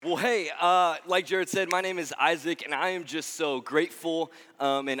Well, hey, like Jared said, my name is Isaac, and I am just so grateful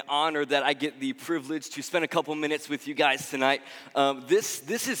and honored that I get the privilege to spend a couple minutes with you guys tonight.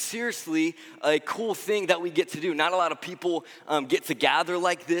 This is seriously a cool thing that we get to do. Not a lot of people get to gather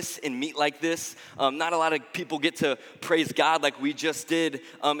like this and meet like this. Not a lot of people get to praise God like we just did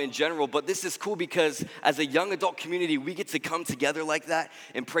in general, but this is cool because as a young adult community, we get to come together like that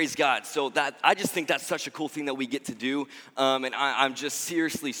and praise God. So that I just think that's such a cool thing that we get to do, and I'm just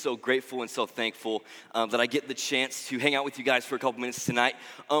seriously so grateful and so thankful that I get the chance to hang out with you guys for a couple minutes tonight.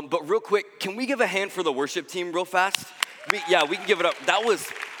 But real quick, can we give a hand for the worship team real fast? We can give it up. That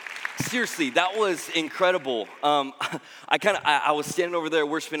was incredible. I was standing over there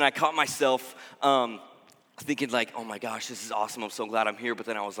worshiping, and I caught myself thinking like, oh my gosh, this is awesome. I'm so glad I'm here. But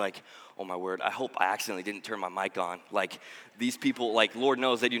then I was like, oh my word, I hope I accidentally didn't turn my mic on. Like these people, like Lord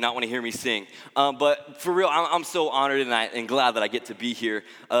knows they do not want to hear me sing. But for real, I'm so honored and glad that I get to be here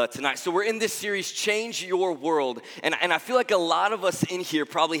tonight. So we're in this series, Change Your World. And I feel like a lot of us in here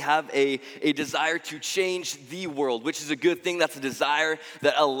probably have a desire to change the world, which is a good thing. That's a desire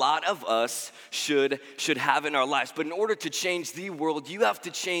that a lot of us should have in our lives. But in order to change the world, you have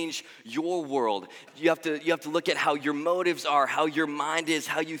to change your world. You have to look at how your motives are, how your mind is,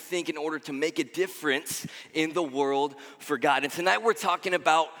 how you think in order to make a difference in the world for God. And tonight we're talking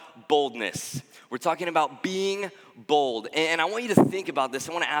about boldness. We're talking about being bold. And I want you to think about this.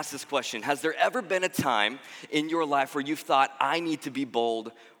 I want to ask this question. Has there ever been a time in your life where you've thought, I need to be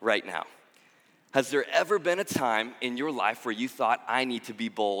bold right now? Has there ever been a time in your life where you thought, I need to be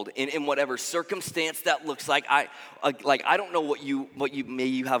bold in whatever circumstance that looks like? I don't know what you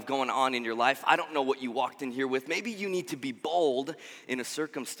have going on in your life. I don't know what you walked in here with. Maybe you need to be bold in a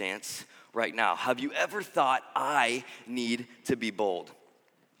circumstance right now. Have you ever thought, I need to be bold?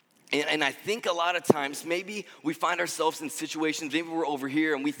 And I think a lot of times, maybe we find ourselves in situations, maybe we're over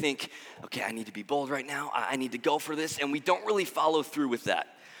here and we think, okay, I need to be bold right now. I need to go for this. And we don't really follow through with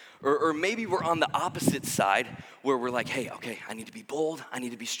that. Or maybe we're on the opposite side where we're like, hey, okay, I need to be bold, I need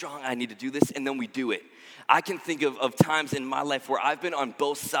to be strong, I need to do this, and then we do it. I can think of times in my life where I've been on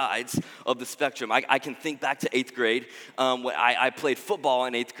both sides of the spectrum. I can think back to 8th grade. When I played football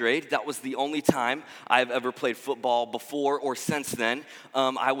in 8th grade. That was the only time I've ever played football before or since then.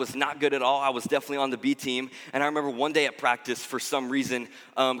 I was not good at all. I was definitely on the B team. And I remember one day at practice, for some reason,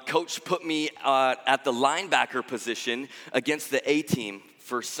 coach put me at the linebacker position against the A team.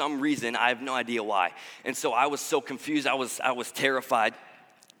 For some reason, I have no idea why. And so I was so confused, I was terrified.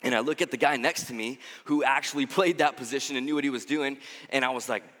 And I look at the guy next to me who actually played that position and knew what he was doing. And I was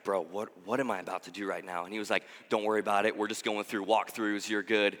like, bro, what am I about to do right now? And he was like, don't worry about it. We're just going through walkthroughs. You're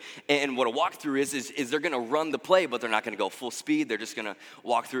good. And what a walkthrough is they're going to run the play, but they're not going to go full speed. They're just going to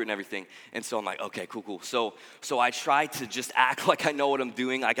walk through it and everything. And so I'm like, okay, cool. So I try to just act like I know what I'm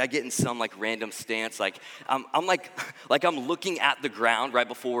doing. Like I get in some like random stance. Like I'm I'm looking at the ground right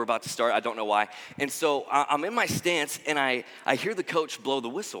before we're about to start. I don't know why. And so I'm in my stance and I hear the coach blow the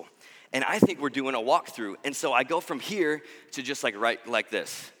whistle. And I think we're doing a walkthrough. And so I go from here to just like right like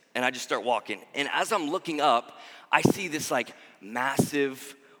this. And I just start walking. And as I'm looking up, I see this like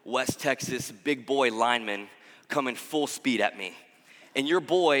massive West Texas big boy lineman coming full speed at me. And your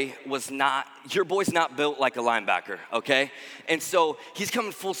boy's not built like a linebacker, okay? And so he's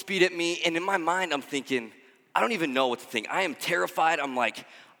coming full speed at me. And in my mind, I'm thinking, I don't even know what to think. I am terrified. I'm like,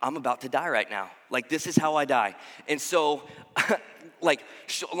 I'm about to die right now. Like, this is how I die. And so,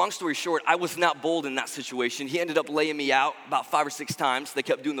 long story short, I was not bold in that situation. He ended up laying me out about 5 or 6 times. They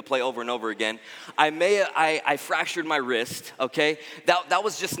kept doing the play over and over again. I fractured my wrist, okay? That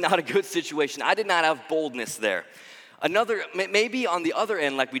was just not a good situation. I did not have boldness there. Maybe on the other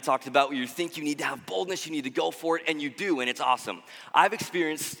end, like we talked about, where you think you need to have boldness, you need to go for it, and you do, and it's awesome. I've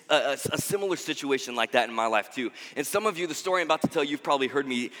experienced a similar situation like that in my life too. And some of you, the story I'm about to tell, you've probably heard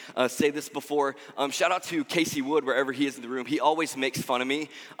me say this before. Shout out to Casey Wood, wherever he is in the room. He always makes fun of me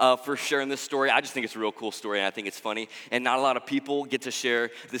for sharing this story. I just think it's a real cool story, and I think it's funny. And not a lot of people get to share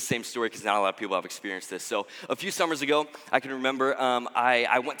this same story because not a lot of people have experienced this. So a few summers ago, I can remember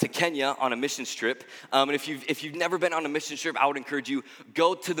I went to Kenya on a missions trip. And if you've never been on a mission trip, I would encourage you,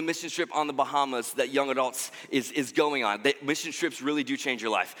 go to the mission trip on the Bahamas that Young Adults is going on. Mission trips really do change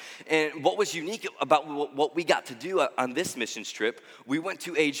your life. And what was unique about what we got to do on this missions trip, we went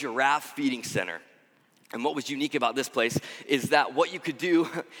to a giraffe feeding center. And what was unique about this place is that what you could do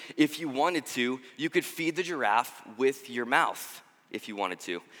if you wanted to, you could feed the giraffe with your mouth if you wanted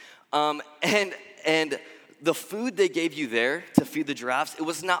to. And the food they gave you there to feed the giraffes, it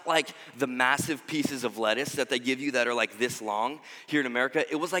was not like the massive pieces of lettuce that they give you that are like this long here in America.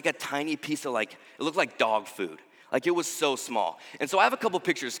 It was like a tiny piece of it looked like dog food. Like it was so small. And so I have a couple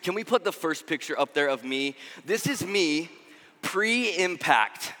pictures. Can we put the first picture up there of me? This is me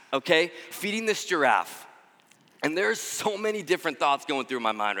pre-impact, okay? Feeding this giraffe. And there's so many different thoughts going through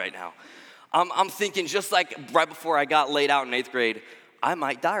my mind right now. I'm thinking just like right before I got laid out in 8th grade, I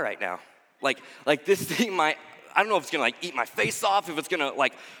might die right now. Like this thing might, I don't know if it's gonna like eat my face off, if it's gonna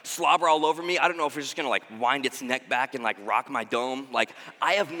like slobber all over me. I don't know if it's just gonna like wind its neck back and like rock my dome. Like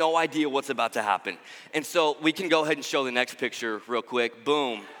I have no idea what's about to happen. And so we can go ahead and show the next picture real quick.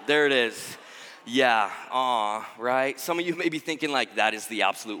 Boom, there it is. Yeah, right? Some of you may be thinking like, that is the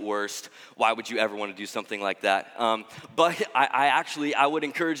absolute worst. Why would you ever want to do something like that? But I would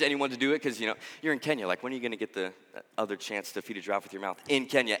encourage anyone to do it because, you know, you're in Kenya. Like, when are you going to get the other chance to feed a giraffe with your mouth? In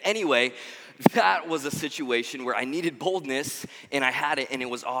Kenya. Anyway, that was a situation where I needed boldness, and I had it, and it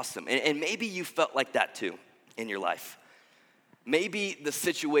was awesome. And maybe you felt like that too in your life. Maybe the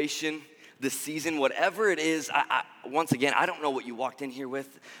situation, the season, whatever it is, once again, I don't know what you walked in here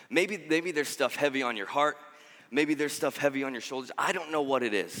with. Maybe there's stuff heavy on your heart. Maybe there's stuff heavy on your shoulders. I don't know what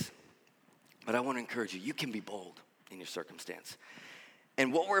it is. But I want to encourage you, you can be bold in your circumstance.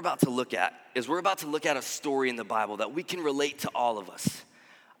 And what we're about to look at is we're about to look at a story in the Bible that we can relate to all of us.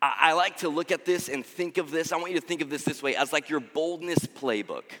 I like to look at this and think of this. I want you to think of this way, as like your boldness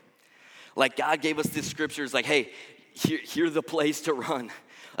playbook. Like God gave us this scriptures like, hey, here's the place to run.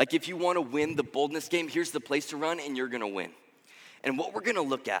 Like if you want to win the boldness game, here's the place to run and you're going to win. And what we're going to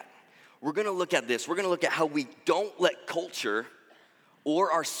look at, we're going to look at this. We're going to look at how we don't let culture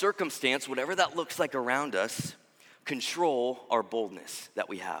or our circumstance, whatever that looks like around us, control our boldness that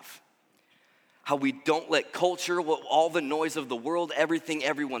we have. How we don't let culture, all the noise of the world, everything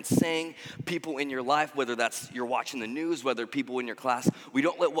everyone's saying, people in your life, whether that's you're watching the news, whether people in your class, we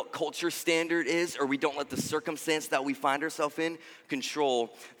don't let what culture standard is, or we don't let the circumstance that we find ourselves in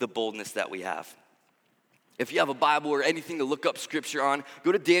control the boldness that we have. If you have a Bible or anything to look up scripture on,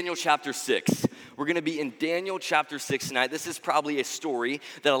 go to Daniel chapter 6. We're going to be in Daniel chapter 6 tonight. This is probably a story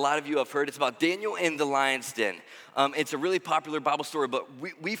that a lot of you have heard. It's about Daniel in the lion's den. It's a really popular Bible story, but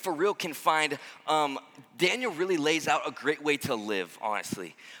we for real can find Daniel really lays out a great way to live,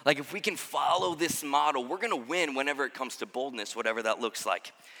 honestly. Like if we can follow this model, we're going to win whenever it comes to boldness, whatever that looks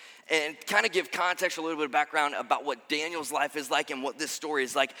like. And kind of give context, a little bit of background about what Daniel's life is like and what this story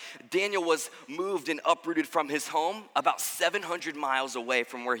is like. Daniel was moved and uprooted from his home about 700 miles away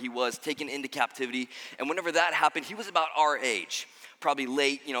from where he was, taken into captivity. And whenever that happened, he was about our age, probably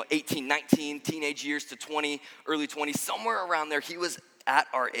late, 18, 19, teenage years to 20, early 20s, somewhere around there. He was at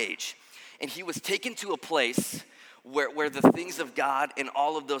our age. And he was taken to a place where the things of God and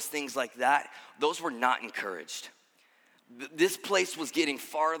all of those things like that, those were not encouraged. This place was getting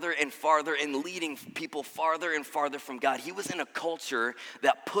farther and farther and leading people farther and farther from God. He was in a culture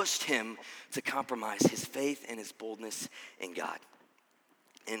that pushed him to compromise his faith and his boldness in God.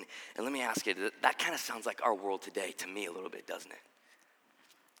 And let me ask you, that kind of sounds like our world today to me a little bit, doesn't it?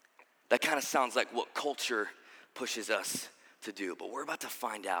 That kind of sounds like what culture pushes us to do. But we're about to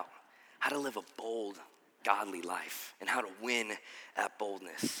find out how to live a bold, godly life and how to win at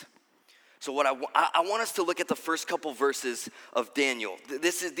boldness. So what I want us to look at the first couple verses of Daniel.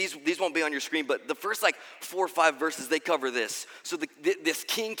 These won't be on your screen, but the first 4 or 5 verses, they cover this. So this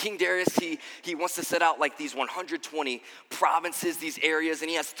King Darius, he wants to set out like these 120 provinces, these areas,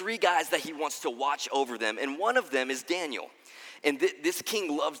 and he has 3 guys that he wants to watch over them, and one of them is Daniel. And this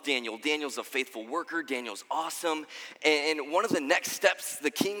king loves Daniel. Daniel's a faithful worker. Daniel's awesome. And one of the next steps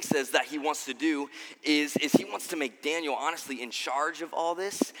the king says that he wants to do is he wants to make Daniel, honestly, in charge of all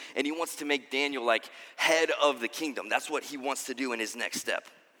this. And he wants to make Daniel like head of the kingdom. That's what he wants to do in his next step.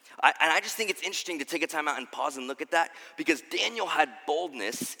 I just think it's interesting to take a time out and pause and look at that, because Daniel had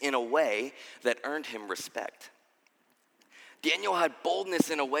boldness in a way that earned him respect. Daniel had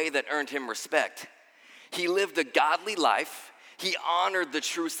boldness in a way that earned him respect. He lived a godly life. He honored the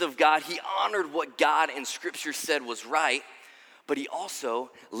truths of God. He honored what God and Scripture said was right, but he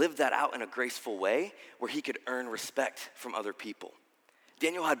also lived that out in a graceful way where he could earn respect from other people.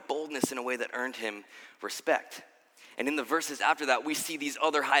 Daniel had boldness in a way that earned him respect. And in the verses after that, we see these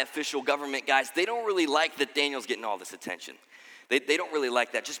other high official government guys. They don't really like that Daniel's getting all this attention. They don't really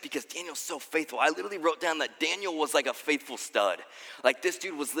like that just because Daniel's so faithful. I literally wrote down that Daniel was like a faithful stud. Like this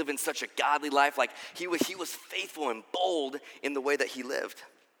dude was living such a godly life. Like he was faithful and bold in the way that he lived.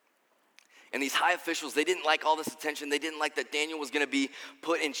 And these high officials, they didn't like all this attention. They didn't like that Daniel was going to be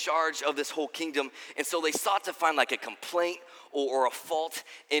put in charge of this whole kingdom. And so they sought to find like a complaint or a fault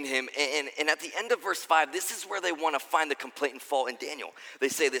in him. And at the end of verse 5, this is where they want to find the complaint and fault in Daniel. They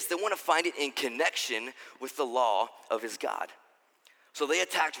say this: they want to find it in connection with the law of his God. So they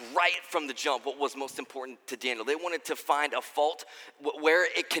attacked right from the jump what was most important to Daniel. They wanted to find a fault where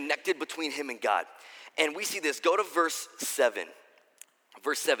it connected between him and God. And we see this. Go to verse 7.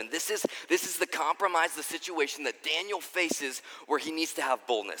 Verse 7, this is the compromise, the situation that Daniel faces where he needs to have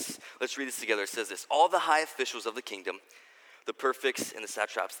boldness. Let's read this together. It says this: all the high officials of the kingdom, the prefects and the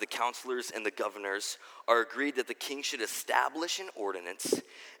satraps, the counselors and the governors are agreed that the king should establish an ordinance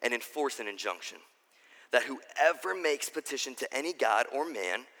and enforce an injunction, that whoever makes petition to any god or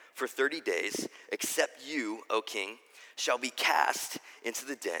man for 30 days, except you, O king, shall be cast into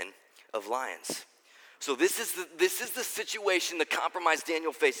the den of lions. So this is the situation, the compromise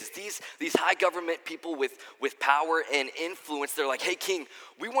Daniel faces. These high government people with power and influence, they're like, hey, king,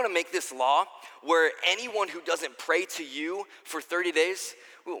 we want to make this law where anyone who doesn't pray to you for 30 days,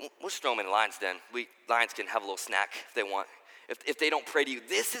 we'll just throw them in a lion's den. Lions can have a little snack if they want. If they don't pray to you,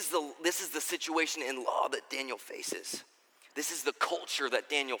 this is the situation in law that Daniel faces. This is the culture that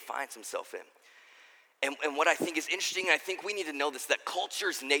Daniel finds himself in. And what I think is interesting, and I think we need to know this, that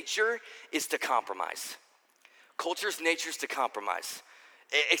culture's nature is to compromise. Culture's nature is to compromise.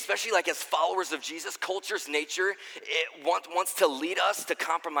 Especially like as followers of Jesus, culture's nature, it wants to lead us to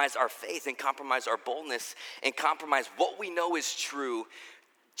compromise our faith and compromise our boldness and compromise what we know is true,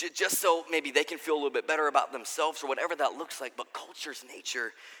 just so maybe they can feel a little bit better about themselves or whatever that looks like. But culture's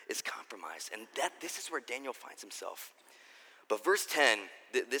nature is compromise, and this is where Daniel finds himself. But verse 10,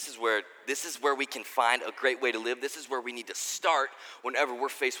 this is where we can find a great way to live. This is where we need to start whenever we're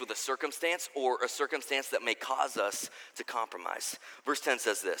faced with a circumstance or a circumstance that may cause us to compromise. Verse 10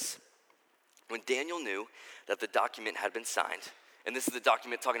 says this: when Daniel knew that the document had been signed, and this is the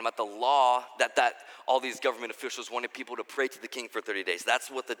document talking about the law that all these government officials wanted people to pray to the king for 30 days. That's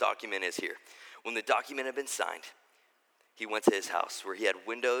what the document is here. When the document had been signed, he went to his house where he had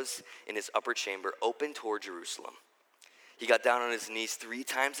windows in his upper chamber open toward Jerusalem. He got down on his knees 3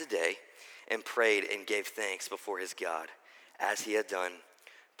 times a day and prayed and gave thanks before his God, as he had done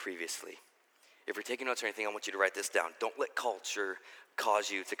previously. If you're taking notes or anything, I want you to write this down. Don't let culture cause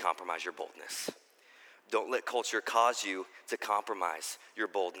you to compromise your boldness. Don't let culture cause you to compromise your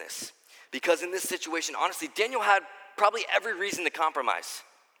boldness. Because in this situation, honestly, Daniel had probably every reason to compromise.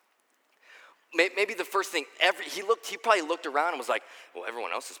 Maybe the first thing, he probably looked around and was like, well,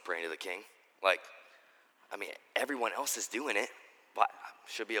 everyone else is praying to the king. Everyone else is doing it. Well,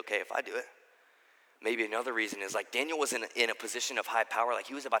 should be okay if I do it. Maybe another reason is like Daniel was in a position of high power, like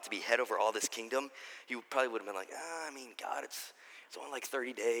he was about to be head over all this kingdom. He probably would have been like, God, it's only like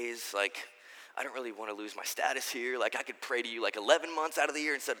 30 days. Like, I don't really want to lose my status here. Like, I could pray to you like 11 months out of the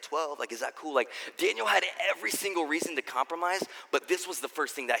year instead of 12. Like, is that cool? Like, Daniel had every single reason to compromise, but this was the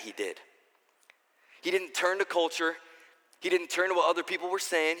first thing that he did. He didn't turn to culture. He didn't turn to what other people were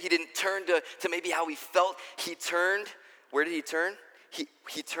saying. He didn't turn to maybe how he felt. He turned, where did he turn?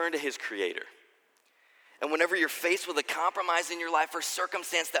 He turned to his Creator. And whenever you're faced with a compromise in your life or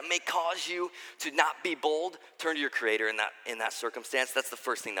circumstance that may cause you to not be bold, turn to your Creator in that circumstance. That's the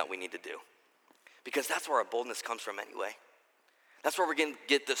first thing that we need to do. Because that's where our boldness comes from anyway. That's where we're going to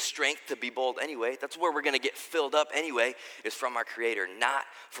get the strength to be bold anyway. That's where we're going to get filled up anyway, is from our Creator, not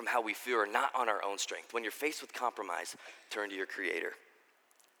from how we feel or not on our own strength. When you're faced with compromise, turn to your Creator.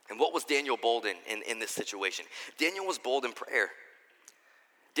 And what was Daniel bold in this situation? Daniel was bold in prayer.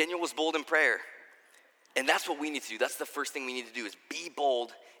 Daniel was bold in prayer. And that's what we need to do. That's the first thing we need to do, is be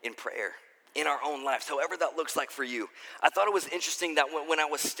bold in prayer in our own lives, however that looks like for you. I thought it was interesting that when I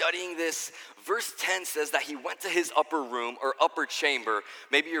was studying this, verse 10 says that he went to his upper room or upper chamber.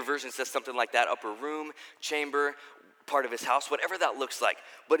 Maybe your version says something like that, upper room, chamber, part of his house, whatever that looks like.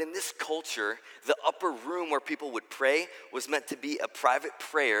 But in this culture, the upper room where people would pray was meant to be a private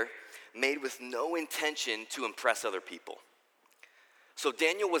prayer made with no intention to impress other people. So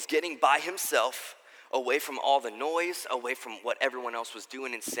Daniel was getting by himself, away from all the noise, away from what everyone else was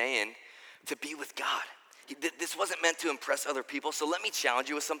doing and saying, to be with God. This wasn't meant to impress other people. So let me challenge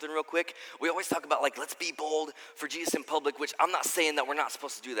you with something real quick. We always talk about let's be bold for Jesus in public, which I'm not saying that we're not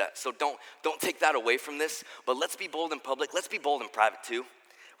supposed to do that. So don't take that away from this, but let's be bold in public. Let's be bold in private too,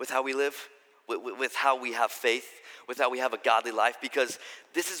 with how we live, with how we have faith, with how we have a godly life, because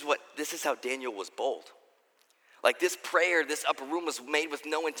this is how Daniel was bold. Like this prayer, this upper room was made with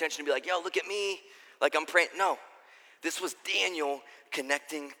no intention to be like, yo, look at me, like I'm praying. No, this was Daniel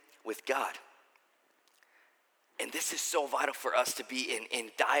connecting with God. And this is so vital for us to be in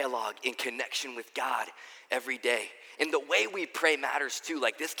dialogue, in connection with God every day. And the way we pray matters too.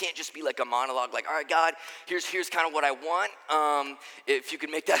 Like this can't just be like a monologue, like, all right, God, here's kind of what I want. If you can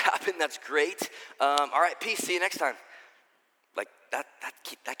make that happen, that's great. All right, peace, see you next time. Like that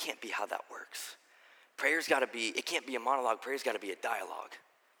can't be how that works. it can't be a monologue, prayer's gotta be a dialogue.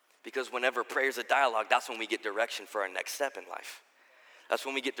 Because whenever prayer's a dialogue, that's when we get direction for our next step in life. That's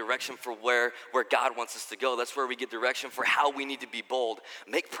when we get direction for where God wants us to go. That's where we get direction for how we need to be bold.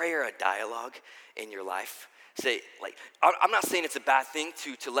 Make prayer a dialogue in your life. I'm not saying it's a bad thing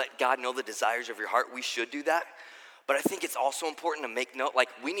to let God know the desires of your heart. We should do that. But I think it's also important to make note,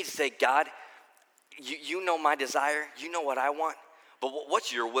 we need to say, God, you know my desire. You know what I want. But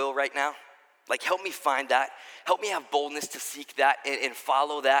what's your will right now? Help me find that. Help me have boldness to seek that and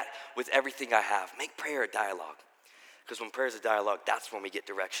follow that with everything I have. Make prayer a dialogue. Because when prayer is a dialogue, that's when we get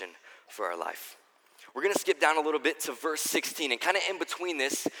direction for our life. We're going to skip down a little bit to verse 16. And kind of in between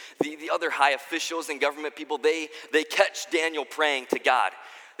this, the other high officials and government people, they catch Daniel praying to God.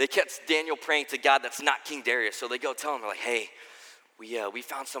 They catch Daniel praying to God that's not King Darius. So they go tell him, hey, we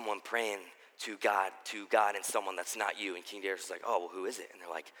found someone praying to God and someone that's not you. And King Darius is like, oh, well, who is it? And they're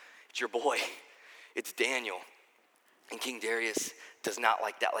like, it's your boy. It's Daniel. And King Darius does not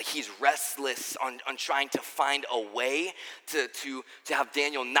like that. He's restless on trying to find a way to have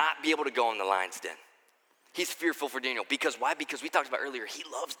Daniel not be able to go in the lion's den. He's fearful for Daniel. Because why? Because we talked about earlier, he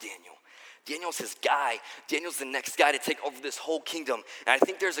loves Daniel. Daniel's his guy. Daniel's the next guy to take over this whole kingdom. And I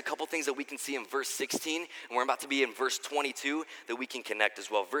think there's a couple things that we can see in verse 16, and we're about to be in verse 22, that we can connect as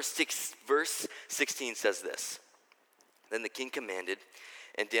well. Verse 16 says this. Then the king commanded,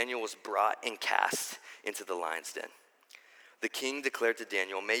 and Daniel was brought and cast into the lion's den. The king declared to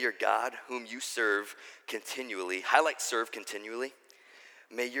Daniel, may your God whom you serve continually, highlight serve continually,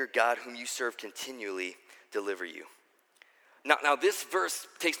 may your God whom you serve continually deliver you. Now this verse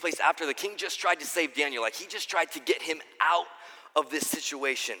takes place after the king just tried to save Daniel. He just tried to get him out of this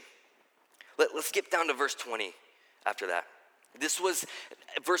situation. Let's skip down to verse 20 after that.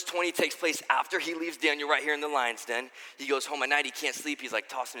 Verse 20 takes place after he leaves Daniel right here in the lion's den. He goes home at night, he can't sleep, he's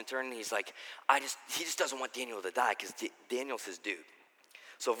tossing and turning. He's he just doesn't want Daniel to die because Daniel's his dude.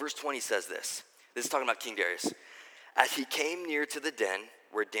 So verse 20 says this. This is talking about King Darius. As he came near to the den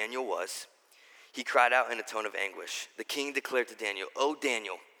where Daniel was, he cried out in a tone of anguish. The king declared to Daniel, O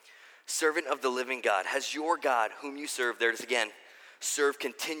Daniel, servant of the living God, has your God whom you serve, there it is again, serve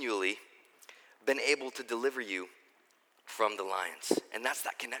continually, been able to deliver you from the lions? And that's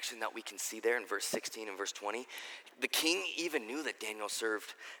that connection that we can see there in verse 16 and verse 20. The king even knew that Daniel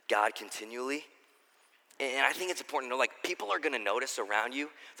served God continually. And I think it's important to know, people are going to notice around you,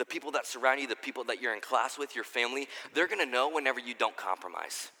 the people that surround you, the people that you're in class with, your family, they're going to know whenever you don't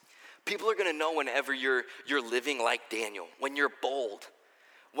compromise. People are going to know whenever you're living like Daniel, when you're bold,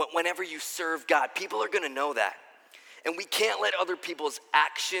 whenever you serve God. People are going to know that. And we can't let other people's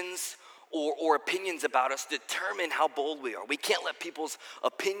actions or opinions about us determine how bold we are. We can't let people's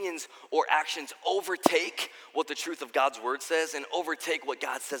opinions or actions overtake what the truth of God's word says and overtake what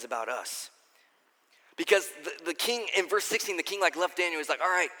God says about us. Because the king, in verse 16, the king left Daniel. He's all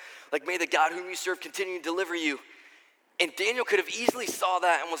right, may the God whom you serve continue to deliver you. And Daniel could have easily saw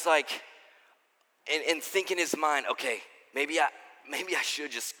that and was and think in his mind, okay, maybe I should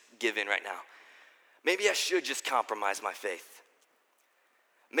just give in right now. Maybe I should just compromise my faith.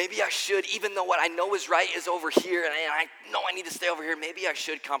 Maybe I should, even though what I know is right is over here, and I know I need to stay over here, maybe I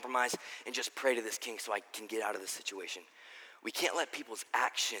should compromise and just pray to this king so I can get out of this situation. We can't let people's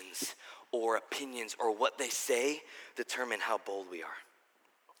actions or opinions or what they say determine how bold we are.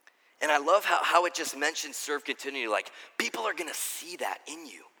 And I love how it just mentions serve continually. People are going to see that in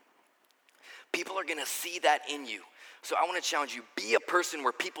you. People are going to see that in you. So I want to challenge you, be a person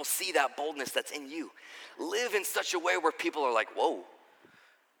where people see that boldness that's in you. Live in such a way where people are whoa,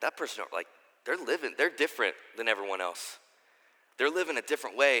 that person, they're different than everyone else. They're living a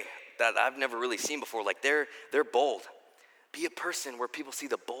different way that I've never really seen before. They're bold. Be a person where people see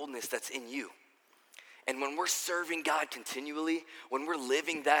the boldness that's in you. And when we're serving God continually, when we're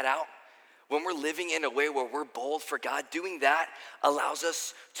living that out, when we're living in a way where we're bold for God, doing that allows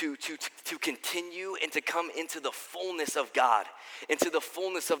us to continue and to come into the fullness of God, into the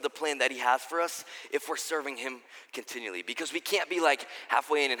fullness of the plan that he has for us if we're serving him continually. Because we can't be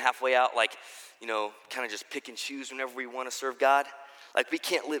halfway in and halfway out, kind of just pick and choose whenever we want to serve God. We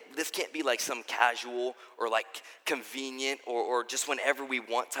can't live, this can't be some casual or convenient or just whenever we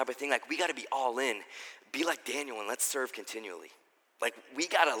want type of thing. We got to be all in. Be like Daniel and let's serve continually. We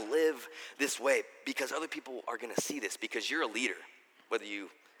got to live this way because other people are going to see this because you're a leader. I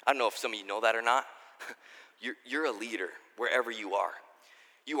don't know if some of you know that or not. You're a leader wherever you are.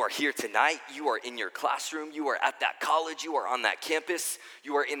 You are here tonight. You are in your classroom. You are at that college. You are on that campus.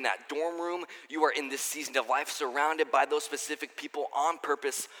 You are in that dorm room. You are in this season of life surrounded by those specific people on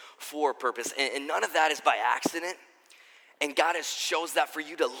purpose, for a purpose. And none of that is by accident. And God has chose that for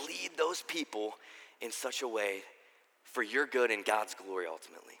you to lead those people in such a way for your good and God's glory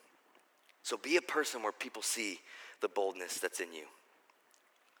ultimately. So be a person where people see the boldness that's in you.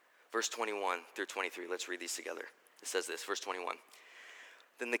 Verse 21 through 23, let's read these together. It says this, verse 21.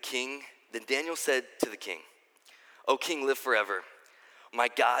 Then Daniel said to the king, "O king, live forever. My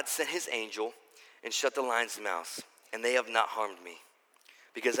God sent his angel and shut the lions' mouths, and they have not harmed me,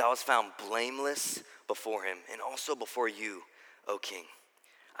 because I was found blameless before him, and also before you, O king.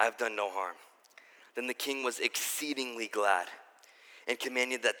 I have done no harm." Then the king was exceedingly glad and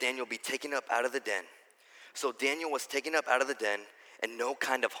commanded that Daniel be taken up out of the den. So Daniel was taken up out of the den, and no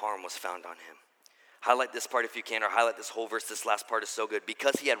kind of harm was found on him. Highlight this part if you can, or highlight this whole verse. This last part is so good.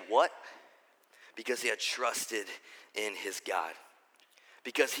 Because he had what? Because he had trusted in his God.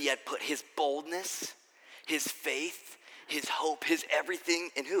 Because he had put his boldness, his faith, his hope, his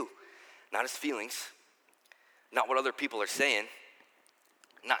everything in who? Not his feelings, not what other people are saying,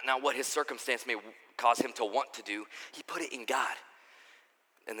 not what his circumstance may cause him to want to do. He put it in God.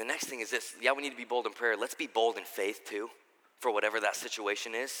 And the next thing is this. Yeah, we need to be bold in prayer. Let's be bold in faith too, for whatever that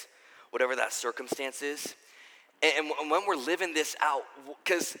situation is, whatever that circumstance is. And when we're living this out,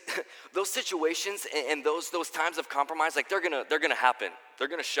 because those situations and those times of compromise, like they're gonna happen. They're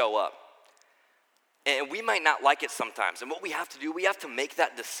gonna show up. And we might not like it sometimes. And what we have to do, we have to make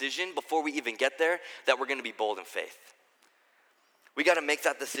that decision before we even get there that we're gonna be bold in faith. We got to make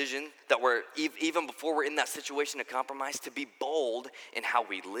that decision that we're, even before we're in that situation of compromise, to be bold in how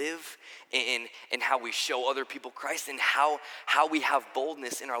we live, in how we show other people Christ, and how we have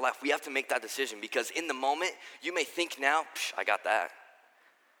boldness in our life. We have to make that decision, because in the moment, you may think now, I got that.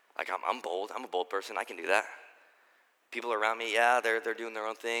 Like, I'm bold. I'm a bold person. I can do that. People around me, yeah, they're doing their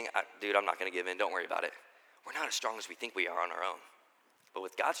own thing. Dude, I'm not going to give in. Don't worry about it. We're not as strong as we think we are on our own. But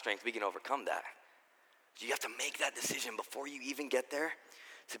with God's strength, we can overcome that. You have to make that decision before you even get there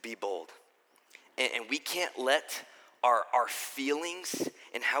to be bold. And we can't let our feelings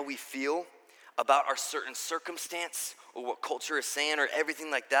and how we feel about our certain circumstance or what culture is saying or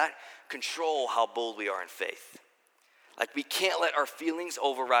everything like that control how bold we are in faith. Like, we can't let our feelings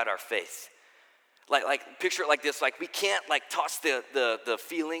override our faith. Like picture it like this. Like, we can't toss the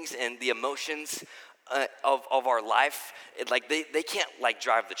feelings and the emotions of our life. They can't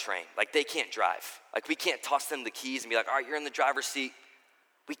drive the train. Like, they can't drive. Like, we can't toss them the keys and be like, all right, you're in the driver's seat.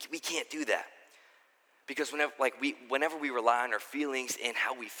 We can't do that. Because whenever we rely on our feelings and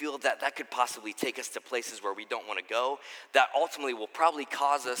how we feel, that could possibly take us to places where we don't want to go. That ultimately will probably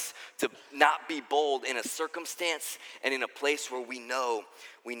cause us to not be bold in a circumstance and in a place where we know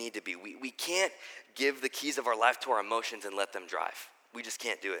we need to be. We can't give the keys of our life to our emotions and let them drive. We just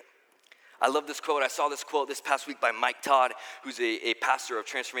can't do it. I love this quote. I saw this quote this past week by Mike Todd, who's a pastor of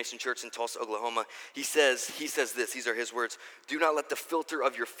Transformation Church in Tulsa, Oklahoma. He says this, these are his words: "Do not let the filter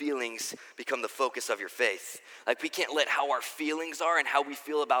of your feelings become the focus of your faith." Like, we can't let how our feelings are and how we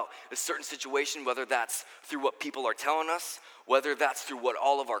feel about a certain situation, whether that's through what people are telling us, whether that's through what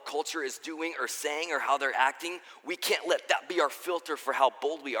all of our culture is doing or saying or how they're acting, we can't let that be our filter for how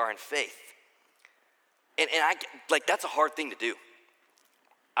bold we are in faith. And that's a hard thing to do.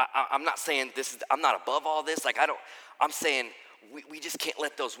 I'm not saying I'm not above all this. I'm saying we just can't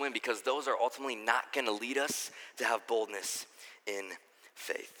let those win, because those are ultimately not going to lead us to have boldness in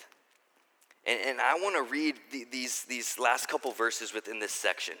faith. And I want to read these last couple verses within this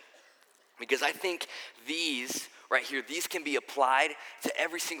section, because I think these right here, these can be applied to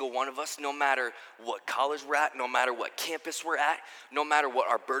every single one of us, no matter what college we're at, no matter what campus we're at, no matter what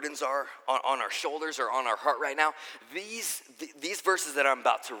our burdens are on our shoulders or on our heart right now. These verses that I'm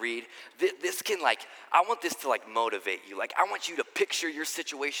about to read, this can I want this to motivate you. I want you to picture your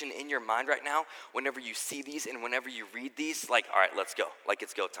situation in your mind right now whenever you see these and whenever you read these. All right, let's go.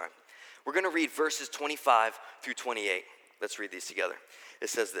 It's go time. We're going to read verses 25 through 28. Let's read these together. It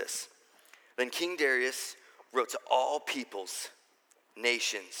says this: "Then King Darius wrote to all peoples,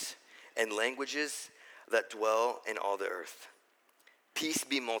 nations, and languages that dwell in all the earth. Peace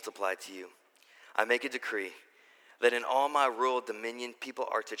be multiplied to you. I make a decree that in all my royal dominion people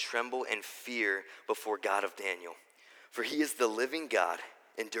are to tremble and fear before God of Daniel. For he is the living God,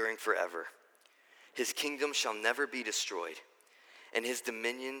 enduring forever. His kingdom shall never be destroyed, and his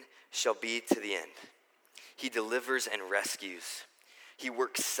dominion shall be to the end. He delivers and rescues. He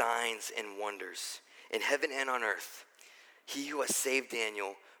works signs and wonders in heaven and on earth. He who has saved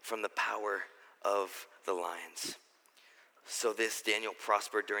Daniel from the power of the lions." So this Daniel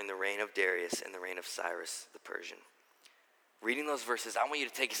prospered during the reign of Darius and the reign of Cyrus the Persian. Reading those verses, I want you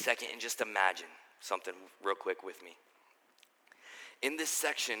to take a second and just imagine something real quick with me. in this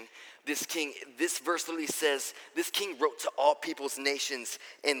section, this verse literally says, this king wrote to all peoples, nations,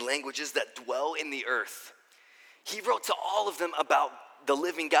 and languages that dwell in the earth. He wrote to all of them about the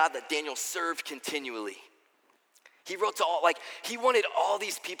living God that Daniel served continually. He wrote to all, he wanted all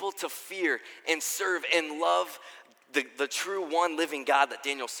these people to fear and serve and love the true one living God that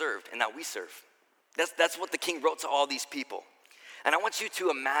Daniel served and that we serve. That's what the king wrote to all these people. And I want you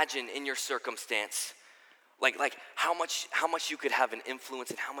to imagine in your circumstance, like how much you could have an influence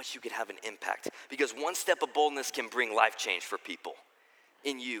and how much you could have an impact. Because one step of boldness can bring life change for people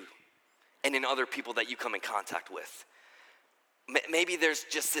in you and in other people that you come in contact with. Maybe there's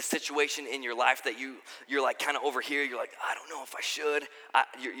just this situation in your life that you're like kind of over here. You're like, I don't know if I should.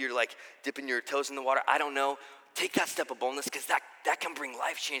 You're like dipping your toes in the water. I don't know. Take that step of boldness, because that can bring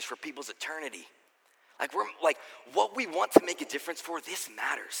life change for people's eternity. What we want to make a difference for, this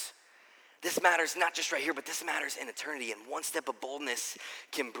matters. This matters not just right here, but this matters in eternity. And one step of boldness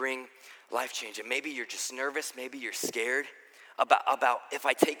can bring life change. And maybe you're just nervous. Maybe you're scared about if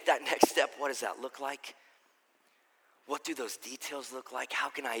I take that next step, what does that look like? What do those details look like? How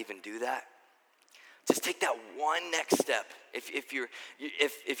can I even do that? Just take that one next step. If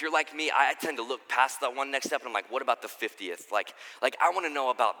you're like me, I tend to look past that one next step and I'm like, what about the 50th? Like I want to know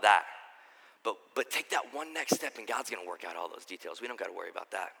about that. But take that one next step and God's going to work out all those details. We don't got to worry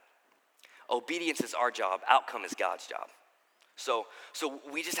about that. Obedience is our job. Outcome is God's job. So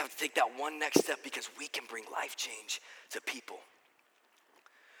we just have to take that one next step because we can bring life change to people.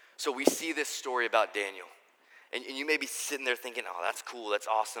 So we see this story about Daniel. And you may be sitting there thinking, oh, that's cool, that's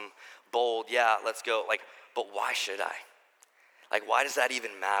awesome, bold, yeah, let's go. But why should I? Why does that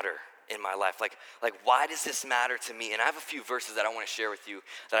even matter in my life? Why does this matter to me? And I have a few verses that I want to share with you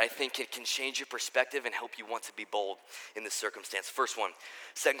that I think can change your perspective and help you want to be bold in this circumstance. First one,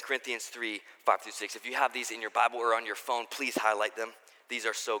 2 Corinthians 3, 5-6. If you have these in your Bible or on your phone, please highlight them. These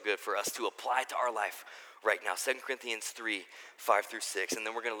are so good for us to apply to our life right now. 2 Corinthians 3, 5-6. And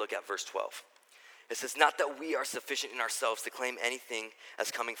then we're going to look at verse 12. It says, not that we are sufficient in ourselves to claim anything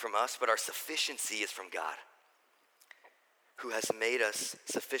as coming from us, but our sufficiency is from God, who has made us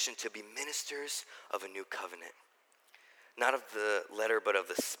sufficient to be ministers of a new covenant. Not of the letter, but of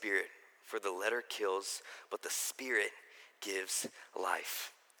the Spirit. For the letter kills, but the Spirit gives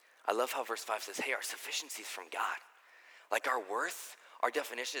life. I love how verse 5 says, hey, our sufficiency is from God. Our worth, our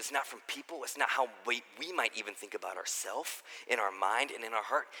definition is not from people. It's not how we might even think about ourselves in our mind and in our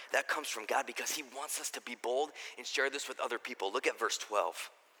heart. That comes from God because he wants us to be bold and share this with other people. Look at verse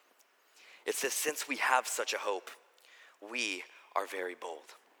 12. It says, since we have such a hope, we are very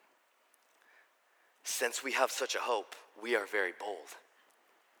bold. Since we have such a hope, we are very bold.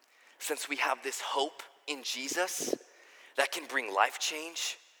 Since we have this hope in Jesus that can bring life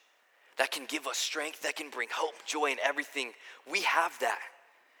change, that can give us strength, that can bring hope, joy, and everything. We have that,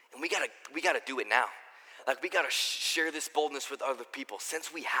 and we gotta do it now. We gotta share this boldness with other people.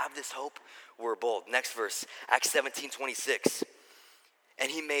 Since we have this hope, we're bold. Next verse, Acts 17:26. And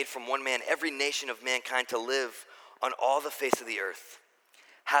he made from one man every nation of mankind to live on all the face of the earth,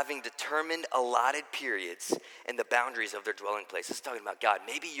 having determined allotted periods and the boundaries of their dwelling places. Talking about God.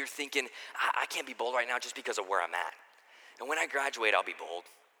 Maybe you're thinking, I can't be bold right now just because of where I'm at. And when I graduate, I'll be bold.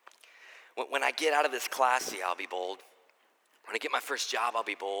 When I get out of this class, I'll be bold. When I get my first job, I'll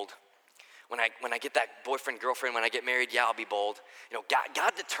be bold. When I get that boyfriend, girlfriend, when I get married, I'll be bold.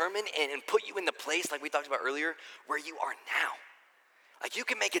 God determined and put you in the place, like we talked about earlier, where you are now. You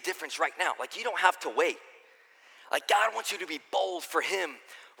can make a difference right now. You don't have to wait. God wants you to be bold for him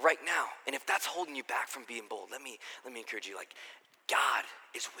right now. And if that's holding you back from being bold, let me encourage you. God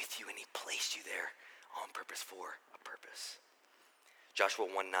is with you and he placed you there on purpose for a purpose. Joshua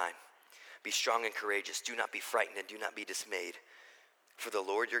 1:9. Be strong and courageous. Do not be frightened and do not be dismayed. For the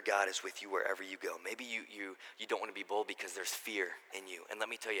Lord your God is with you wherever you go. Maybe you don't want to be bold because there's fear in you. And let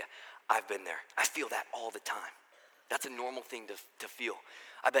me tell you, I've been there. I feel that all the time. That's a normal thing to feel.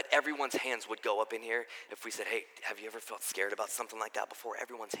 I bet everyone's hands would go up in here if we said, hey, have you ever felt scared about something like that before?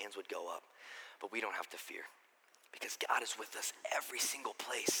 Everyone's hands would go up. But we don't have to fear because God is with us every single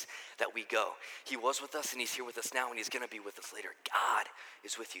place that we go. He was with us and he's here with us now and he's going to be with us later. God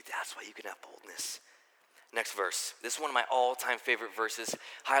is with you. That's why you can have boldness. Next verse. This is one of my all-time favorite verses.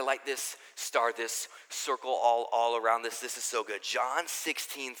 Highlight this, star this, circle all around this. This is so good. John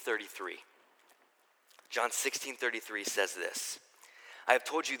 16:33. John 16:33 says this. I have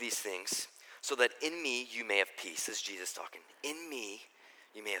told you these things so that in me you may have peace. This is Jesus talking. In me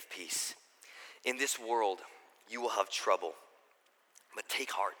you may have peace. In this world you will have trouble, but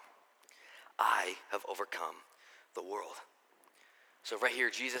take heart. I have overcome the world. So right here,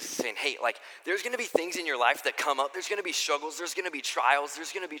 Jesus is saying, hey, like there's gonna be things in your life that come up. There's gonna be struggles, there's gonna be trials,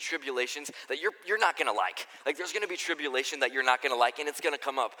 there's gonna be tribulations that you're not gonna like. Like there's gonna be tribulation that you're not gonna like, and it's gonna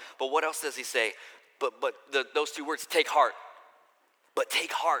come up. But what else does he say? Those two words, take heart. But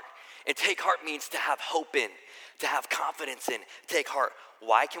take heart. And take heart means to have hope in, to have confidence in. Take heart.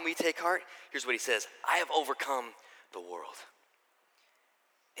 Why can we take heart? Here's what he says. I have overcome the world.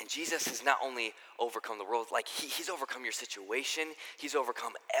 And Jesus has not only overcome the world, like he's overcome your situation. He's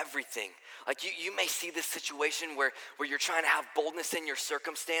overcome everything. Like you may see this situation where you're trying to have boldness in your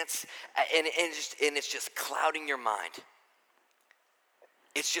circumstance and it's just clouding your mind.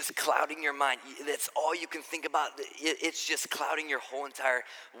 It's just clouding your mind. That's all you can think about. It's just clouding your whole entire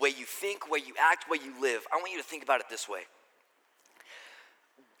way you think, way you act, way you live. I want you to think about it this way.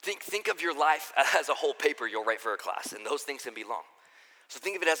 Think of your life as a whole paper you'll write for a class, and those things can be long. So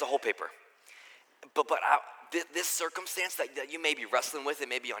think of it as a whole paper. This circumstance that you may be wrestling with, it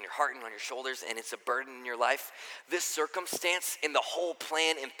may be on your heart and on your shoulders, and it's a burden in your life. This circumstance in the whole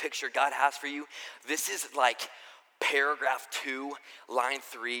plan and picture God has for you, this is like paragraph 2, line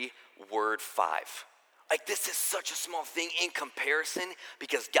 3, word 5. Like this is such a small thing in comparison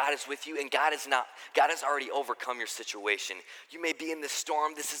because God is with you and God has already overcome your situation. You may be in this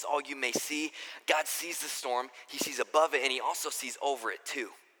storm. This is all you may see. God sees the storm. He sees above it and he also sees over it too.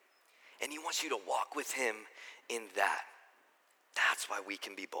 And he wants you to walk with him in that. That's why we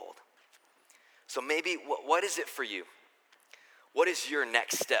can be bold. So maybe, what is it for you? What is your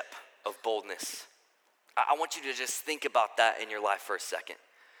next step of boldness? I want you to just think about that in your life for a second.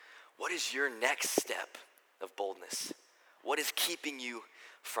 What is your next step of boldness? What is keeping you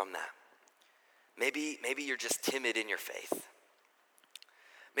from that? Maybe you're just timid in your faith.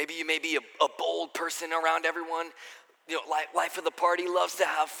 Maybe you may be a bold person around everyone. You know, life of the party, loves to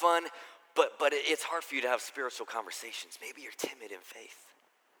have fun, but it's hard for you to have spiritual conversations. Maybe you're timid in faith.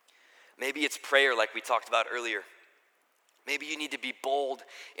 Maybe it's prayer like we talked about earlier. Maybe you need to be bold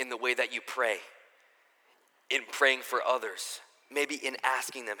in the way that you pray, in praying for others. Maybe in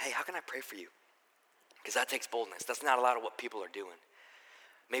asking them, hey, how can I pray for you? Because that takes boldness. That's not a lot of what people are doing.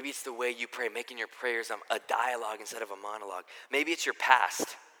 Maybe it's the way you pray, making your prayers a dialogue instead of a monologue. Maybe it's your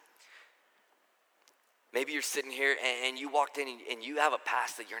past. Maybe you're sitting here and you walked in and you have a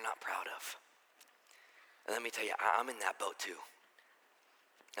past that you're not proud of. And let me tell you, I'm in that boat too.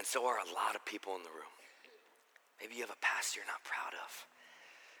 And so are a lot of people in the room. Maybe you have a past you're not proud of.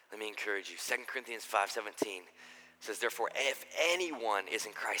 Let me encourage you. 2 Corinthians 5:17 says, therefore, if anyone is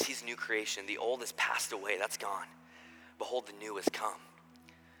in Christ, he's a new creation. The old has passed away. That's gone. Behold, the new has come.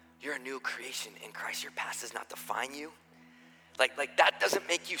 You're a new creation in Christ. Your past does not define you. Like that doesn't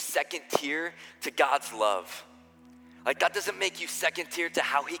make you second tier to God's love. Like that doesn't make you second tier to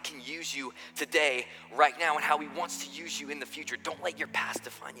how he can use you today, right now, and how he wants to use you in the future. Don't let your past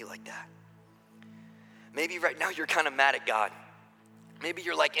define you like that. Maybe right now you're kind of mad at God. Maybe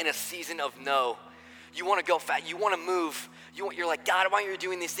you're like in a season of no. You want to go fast. You want to move. You're like, God, why are you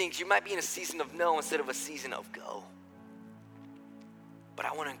doing these things? You might be in a season of no instead of a season of go. But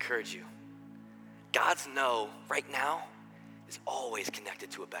I want to encourage you. God's no right now is always connected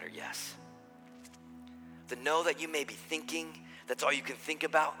to a better yes. The no that you may be thinking, that's all you can think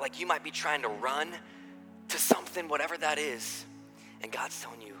about. Like you might be trying to run to something, whatever that is. And God's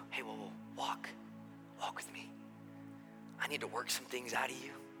telling you, hey, well, walk with me. I need to work some things out of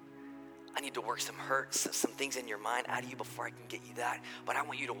you. I need to work some hurt, some things in your mind out of you before I can get you that. But I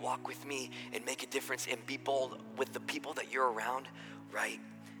want you to walk with me and make a difference and be bold with the people that you're around right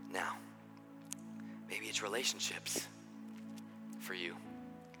now. Maybe it's relationships for you.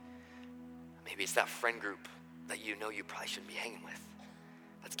 Maybe it's that friend group that you know you probably shouldn't be hanging with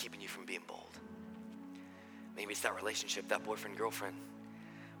that's keeping you from being bold. Maybe it's that relationship, that boyfriend, girlfriend,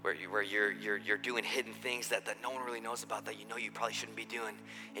 where you're doing hidden things that no one really knows about that you know you probably shouldn't be doing,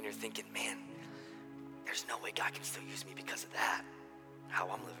 and you're thinking, man, there's no way God can still use me because of that, how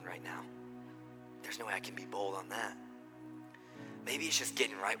I'm living right now. There's no way I can be bold on that. Maybe it's just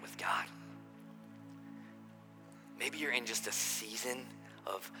getting right with God. Maybe you're in just a season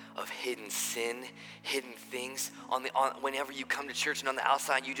of hidden sin, hidden things. Whenever you come to church and on the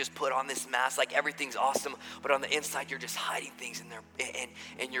outside you just put on this mask like everything's awesome, but on the inside you're just hiding things in there,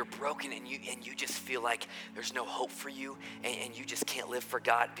 and you're broken, and you just feel like there's no hope for you, and you just can't live for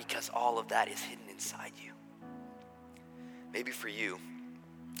God because all of that is hidden inside you. Maybe for you,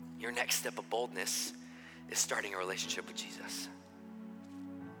 your next step of boldness is starting a relationship with Jesus.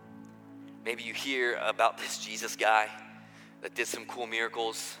 Maybe you hear about this Jesus guy that did some cool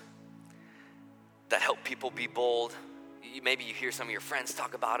miracles, that helped people be bold. Maybe you hear some of your friends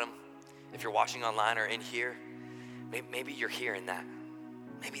talk about him. If you're watching online or in here, maybe you're hearing that.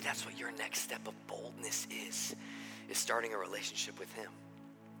 Maybe that's what your next step of boldness is starting a relationship with him.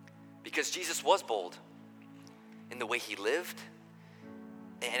 Because Jesus was bold in the way he lived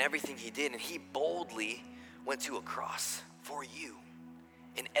and everything he did, and he boldly went to a cross for you.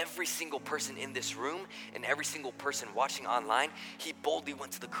 And every single person in this room and every single person watching online, he boldly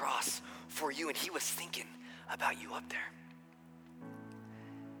went to the cross for you, and he was thinking about you up there.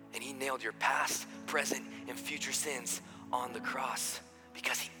 And he nailed your past, present, and future sins on the cross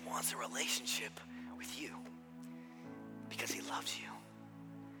because he wants a relationship with you, because he loves you.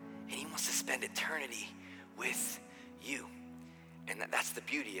 And he wants to spend eternity with you. And that's the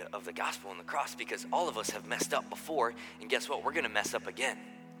beauty of the gospel and the cross, because all of us have messed up before, and guess what? We're gonna mess up again.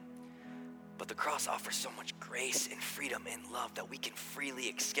 But the cross offers so much grace and freedom and love that we can freely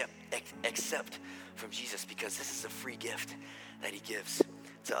accept from Jesus, because this is a free gift that he gives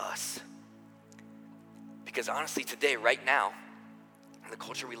to us. Because honestly, today, right now, in the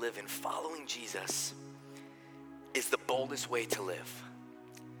culture we live in, following Jesus is the boldest way to live,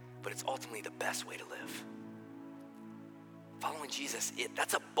 but it's ultimately the best way to live. Following Jesus,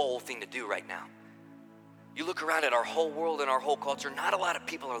 that's a bold thing to do right now. You look around at our whole world and our whole culture, not a lot of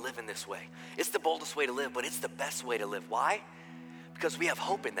people are living this way. It's the boldest way to live, but it's the best way to live. Why? Because we have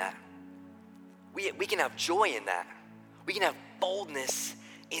hope in that. We can have joy in that. We can have boldness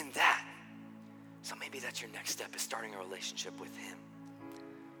in that. So maybe that's your next step, is starting a relationship with him.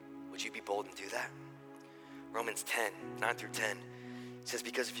 Would you be bold and do that? Romans 10, 9 through 10 says,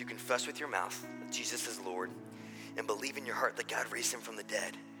 because if you confess with your mouth that Jesus is Lord and believe in your heart that God raised him from the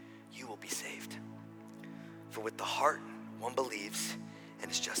dead, you will be saved. For with the heart one believes and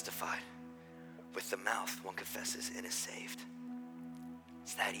is justified. With the mouth one confesses and is saved.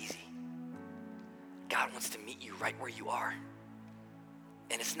 It's that easy. God wants to meet you right where you are.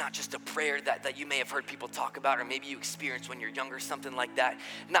 And it's not just a prayer that you may have heard people talk about, or maybe you experienced when you're younger, something like that.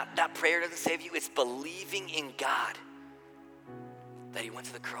 Not that prayer doesn't save you. It's believing in God that he went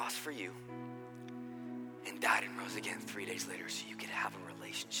to the cross for you and died and rose again 3 days later so you could have a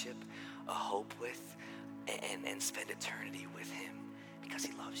relationship, a hope with, and spend eternity with him because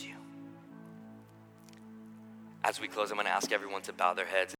he loves you. As we close, I'm going to ask everyone to bow their heads.